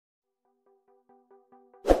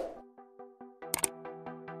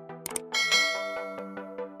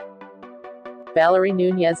Valerie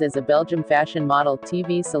Nunez is a Belgian fashion model,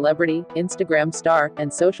 TV celebrity, Instagram star,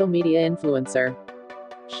 and social media influencer.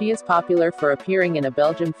 She is popular for appearing in a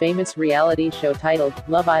Belgian famous reality show titled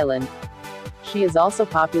Love Island. She is also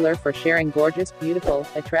popular for sharing gorgeous, beautiful,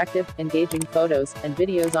 attractive, engaging photos and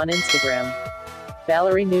videos on Instagram.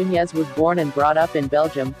 Valerie Nunez was born and brought up in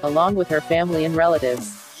Belgium, along with her family and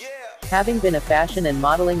relatives. Having been a fashion and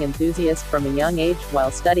modeling enthusiast from a young age,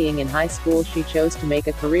 while studying in high school she chose to make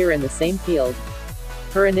a career in the same field.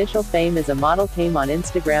 Her initial fame as a model came on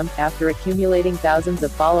Instagram, after accumulating thousands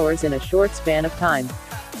of followers in a short span of time.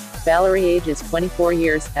 Valerie ages 24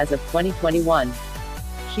 years, as of 2021.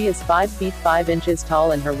 She is 5 feet 5 inches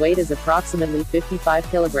tall and her weight is approximately 55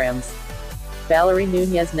 kilograms. Valerie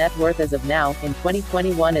Nunez's net worth as of now, in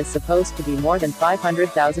 2021 is supposed to be more than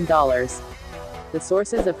 $500,000. The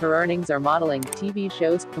sources of her earnings are modeling, TV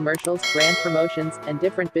shows, commercials, brand promotions, and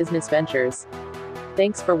different business ventures.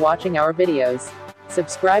 Thanks for watching our videos.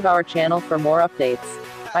 Subscribe our channel for more updates.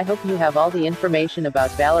 I hope you have all the information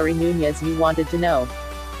about Valerie Nunez you wanted to know.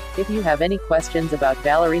 If you have any questions about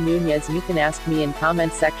Valerie Nunez you can ask me in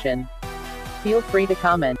comment section. Feel free to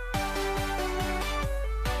comment.